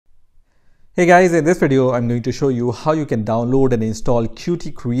Hey guys, in this video I'm going to show you how you can download and install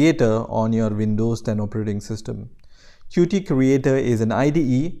Qt Creator on your Windows 10 operating system. Qt Creator is an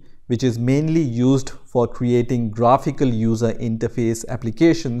IDE which is mainly used for creating graphical user interface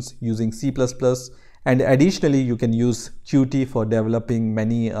applications using C++, and additionally you can use Qt for developing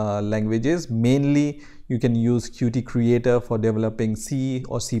many languages. Mainly you can use Qt Creator for developing C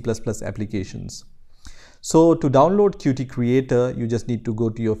or C++ applications. So to download Qt Creator, you just need to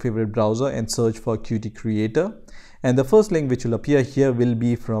go to your favorite browser and search for Qt Creator. And the first link which will appear here will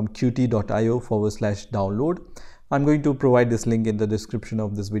be from qt.io/download. I'm going to provide this link in the description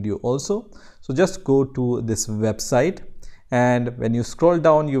of this video also. So just go to this website, and when you scroll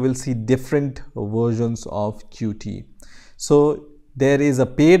down, you will see different versions of Qt. So there is a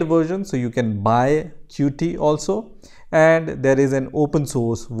paid version, so you can buy Qt also. And there is an open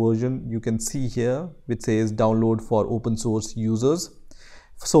source version you can see here which says download for open source users.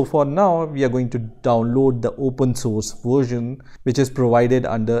 So for now we are going to download the open source version which is provided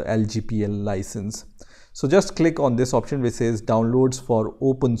under LGPL license. So just click on this option which says downloads for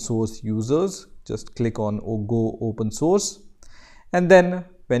open source users. Just click on go open source, and then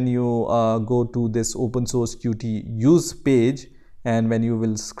when you go to this open source Qt use page, and when you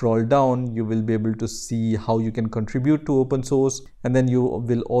will scroll down, you will be able to see how you can contribute to open source, and then you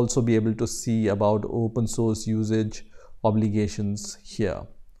will also be able to see about open source usage obligations here.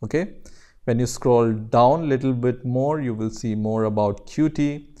 Okay, when you scroll down a little bit more, you will see more about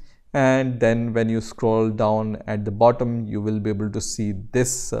Qt, and then when you scroll down at the bottom, you will be able to see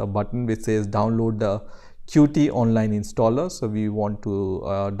this button which says download the Qt online installer. So we want to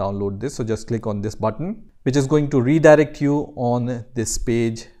download this, so just click on this button, which is going to redirect you on this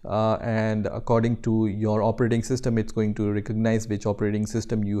page, and according to your operating system, it's going to recognize which operating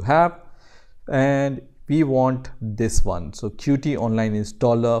system you have, and we want this one, so Qt online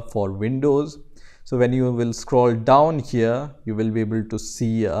installer for Windows. So when you will scroll down here, you will be able to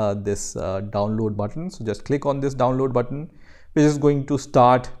see this download button. So just click on this download button, which is going to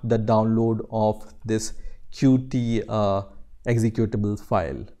start the download of this Qt executable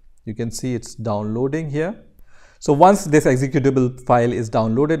file. You can see it's downloading here. So once this executable file is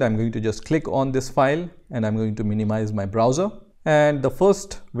downloaded, I'm going to just click on this file, and I'm going to minimize my browser. And the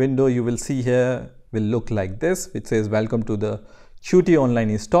first window you will see here will look like this, which says welcome to the Qt online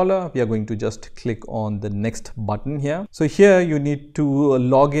installer. We are going to just click on the next button here. So here you need to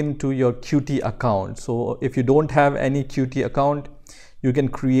log into your Qt account. So if you don't have any Qt account, you can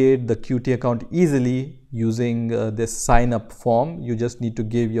create the Qt account easily using this sign up form. You just need to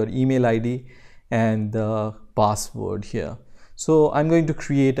give your email ID and the password here. So I'm going to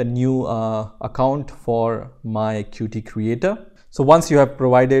create a new account for my Qt Creator. So once you have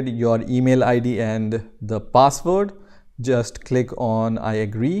provided your email ID and the password, just click on I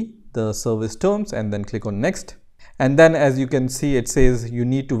agree the service terms, and then click on next. And then as you can see, it says you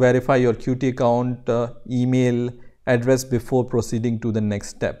need to verify your Qt account email address before proceeding to the next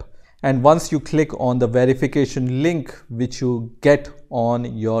step. And once you click on the verification link which you get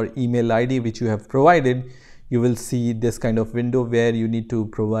on your email ID which you have provided, you will see this kind of window where you need to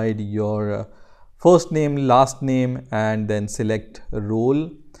provide your first name, last name, and then select role.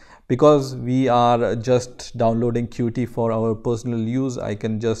 Because we are just downloading Qt for our personal use, I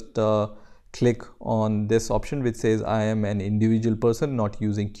can just click on this option which says I am an individual person not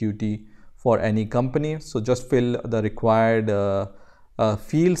using Qt for any company. So just fill the required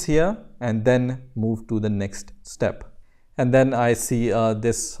fields here and then move to the next step. And then I see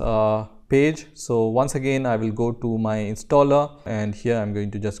this page. So once again I will go to my installer, and here I'm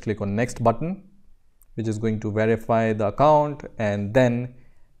going to just click on next button, which is going to verify the account, and then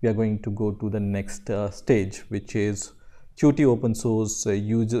we are going to go to the next stage, which is Qt open source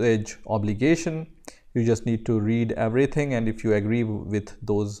usage obligation. You just need to read everything, and if you agree with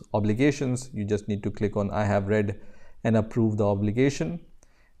those obligations, you just need to click on I have read and approve the obligation.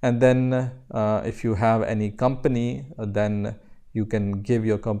 And then if you have any company, then you can give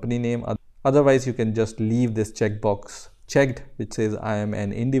your company name. Otherwise you can just leave this checkbox checked which says I am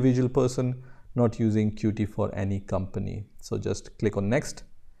an individual person not using Qt for any company. So just click on next,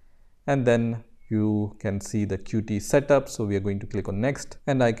 and then you can see the Qt setup. So we are going to click on next,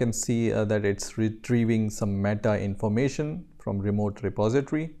 and I can see that it's retrieving some meta information from remote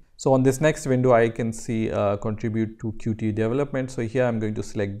repository. So on this next window, I can see contribute to Qt development. So here I'm going to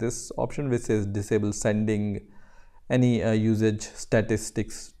select this option which says disable sending any usage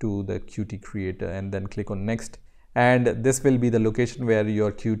statistics to the Qt Creator, and then click on next. And this will be the location where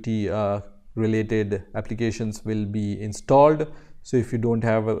your Qt related applications will be installed. So if you don't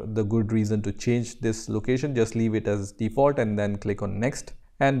have the good reason to change this location, just leave it as default and then click on next.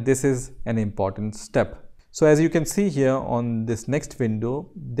 and this is an important step. So as you can see here on this next window,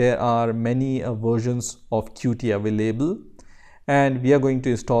 there are many versions of Qt available, and we are going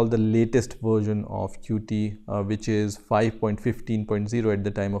to install the latest version of Qt, which is 5.15.0 at the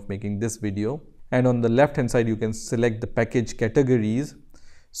time of making this video. And on the left hand side you can select the package categories.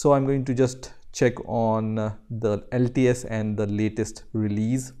 So I'm going to just check on the LTS and the latest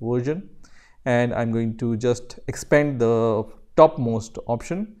release version, and I'm going to just expand the topmost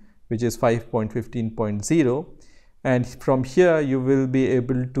option, which is 5.15.0, and from here you will be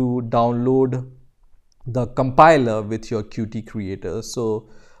able to download the compiler with your Qt Creator. So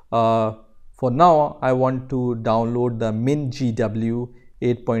for now I want to download the MinGW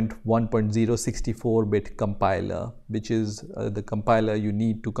 8.1.0 64-bit compiler, which is the compiler you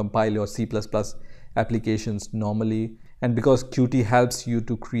need to compile your C++ applications normally. And because Qt helps you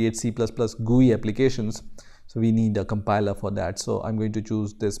to create C++ GUI applications, so we need a compiler for that. So I'm going to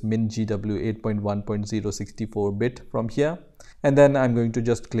choose this MinGW 8.1.0 64-bit from here, and then I'm going to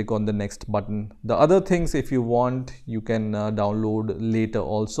just click on the next button. The other things, if you want, you can download later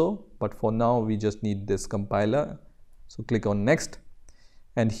also, but for now we just need this compiler. So click on next,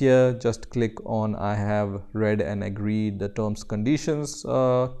 and here just click on I have read and agreed the terms conditions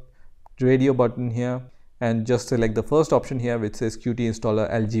radio button here, and just select the first option here which says Qt installer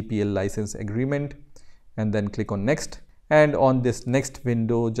LGPL license agreement, and then click on next. And on this next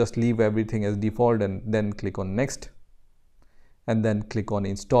window just leave everything as default and then click on next, and then click on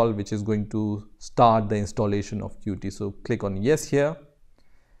install, which is going to start the installation of Qt. So click on yes here,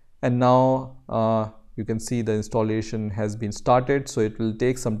 and now you can see the installation has been started, so it will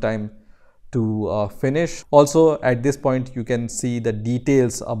take some time to finish. Also at this point you can see the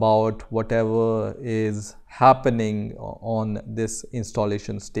details about whatever is happening on this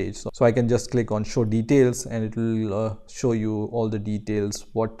installation stage. So I can just click on show details, and it will show you all the details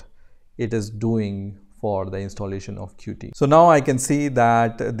what it is doing for the installation of Qt. So now I can see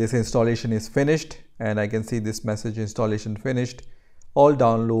that this installation is finished, and I can see this message installation finished, all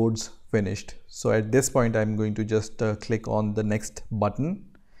downloads finished. So at this point I'm going to just click on the next button,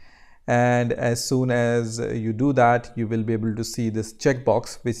 and as soon as you do that you will be able to see this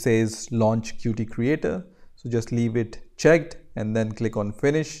checkbox which says launch Qt Creator. So just leave it checked and then click on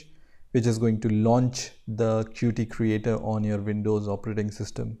finish, which is going to launch the Qt Creator on your Windows operating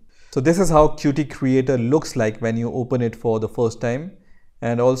system. So this is how Qt Creator looks like when you open it for the first time.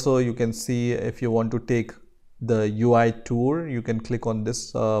 And also you can see, if you want to take the UI tour, you can click on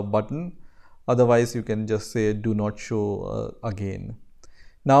this button. Otherwise you can just say do not show again.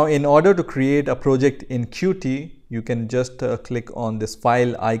 Now in order to create a project in Qt, you can just click on this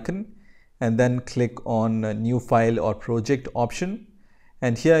file icon and then click on new file or project option,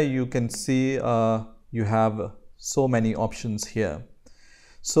 and here you can see you have so many options here.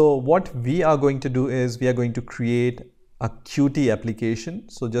 So what we are going to do is we are going to create a Qt application.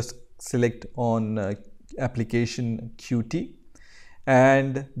 So just select on application Qt,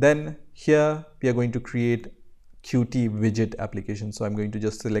 and then here we are going to create Qt widget application. So I'm going to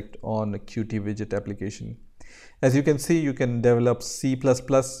just select on Qt widget application. As you can see, you can develop C++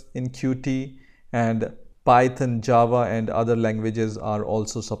 in Qt, and Python, Java and other languages are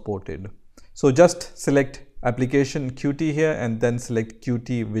also supported. So just select application Qt here and then select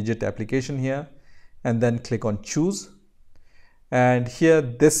Qt widget application here, and then click on choose. And here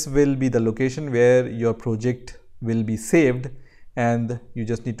this will be the location where your project will be saved, and you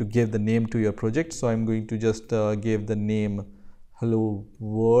just need to give the name to your project. So I'm going to just give the name Hello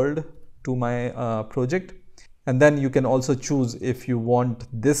World to my project, and then you can also choose if you want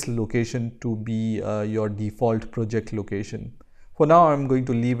this location to be your default project location. For now I'm going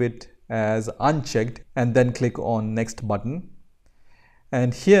to leave it as unchecked and then click on next button,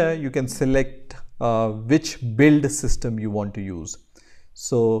 and here you can select which build system you want to use.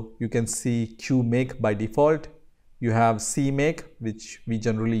 So you can see QMake by default. You have CMake, which we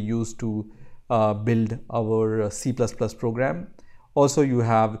generally use to build our C++ program. Also you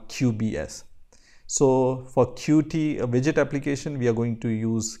have QBS. So for Qt widget application we are going to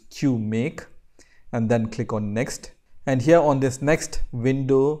use QMake, and then click on next. And here on this next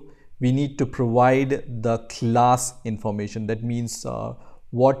window we need to provide the class information. That means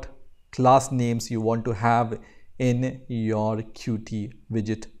what class names you want to have in your Qt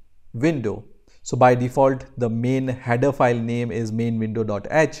widget window. So by default the main header file name is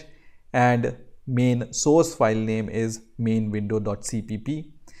main-window.h and main source file name is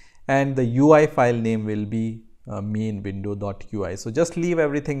main-window.cpp, and the UI file name will be main-window.ui. So just leave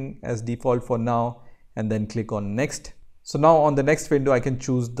everything as default for now and then click on next. So now on the next window I can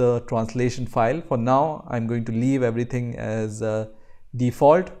choose the translation file. For now I'm going to leave everything as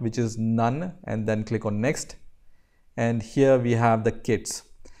default, which is none, and then click on next. And here we have the kits.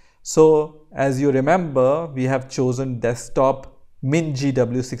 So as you remember, we have chosen desktop MinGW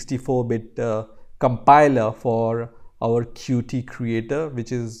 64-bit compiler for our Qt Creator,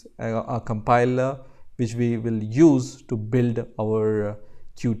 which is a compiler which we will use to build our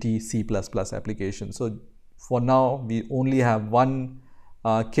Qt C++ application. So for now, we only have one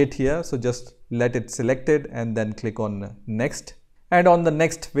kit here. So just let it selected and then click on next. And on the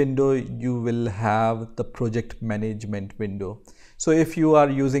next window, you will have the project management window. So if you are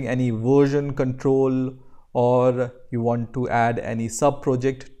using any version control or you want to add any sub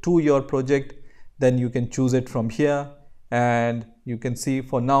project to your project, then you can choose it from here. And you can see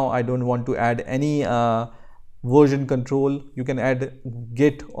for now, I don't want to add any version control. You can add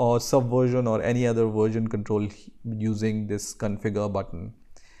git or subversion or any other version control using this configure button.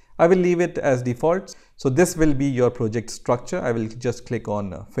 I will leave it as default. So this will be your project structure. I will just click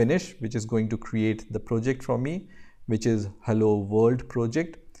on finish, which is going to create the project for me, which is Hello World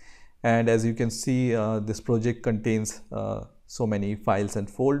project. And as you can see, this project contains so many files and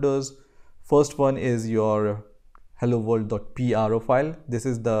folders. First one is your helloworld.pro file. This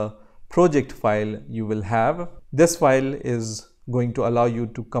is the project file you will have. This file is going to allow you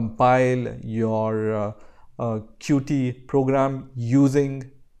to compile your Qt program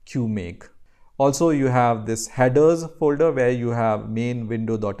using Qmake. Also, you have this headers folder where you have main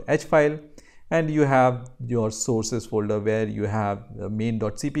window.h file, and you have your sources folder where you have the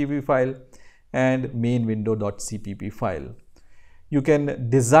main.cpp file and main window.cpp file. You can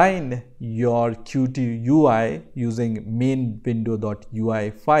design your Qt UI using main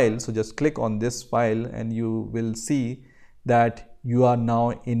window.ui file. So just click on this file and you will see that you are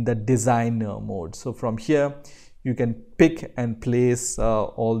now in the designer mode. So from here, you can pick and place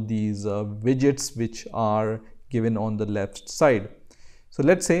all these widgets which are given on the left side. So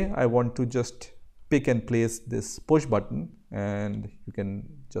let's say I want to just pick and place this push button, and you can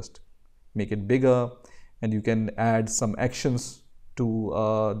just make it bigger, and you can add some actions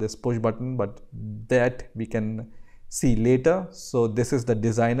to this push button, but that we can see later. So this is the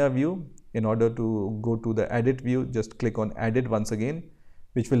designer view. In order to go to the edit view, just click on edit once again,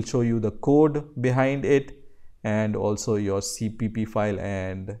 which will show you the code behind it and also your CPP file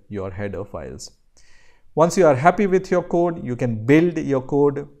and your header files. Once you are happy with your code, you can build your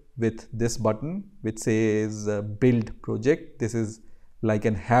code with this button which says build project. This is like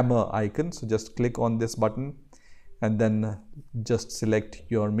an hammer icon. So just click on this button and then just select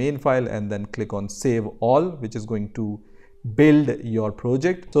your main file and then click on save all, which is going to build your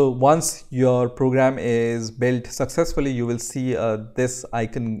project. So once your program is built successfully, you will see this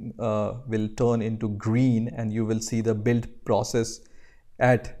icon will turn into green, and you will see the build process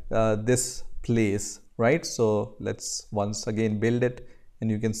at this place, right? So let's once again build it,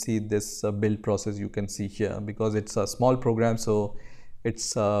 and you can see this build process you can see here, because it's a small program, so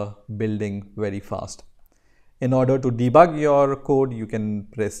it's building very fast. In order to debug your code, you can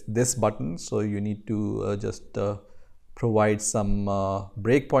press this button. So you need to just provide some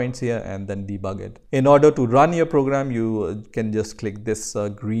breakpoints here and then debug it. In order to run your program, you can just click this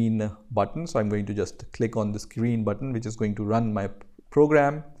green button. So I'm going to just click on this green button, which is going to run my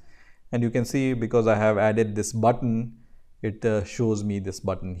program. And you can see, because I have added this button, it shows me this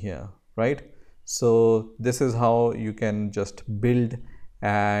button here, right? So this is how you can just build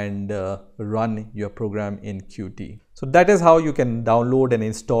and run your program in Qt. So that is how you can download and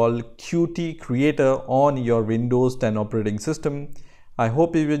install Qt Creator on your Windows 10 operating system. I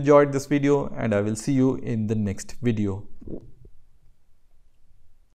hope you enjoyed this video, and I will see you in the next video.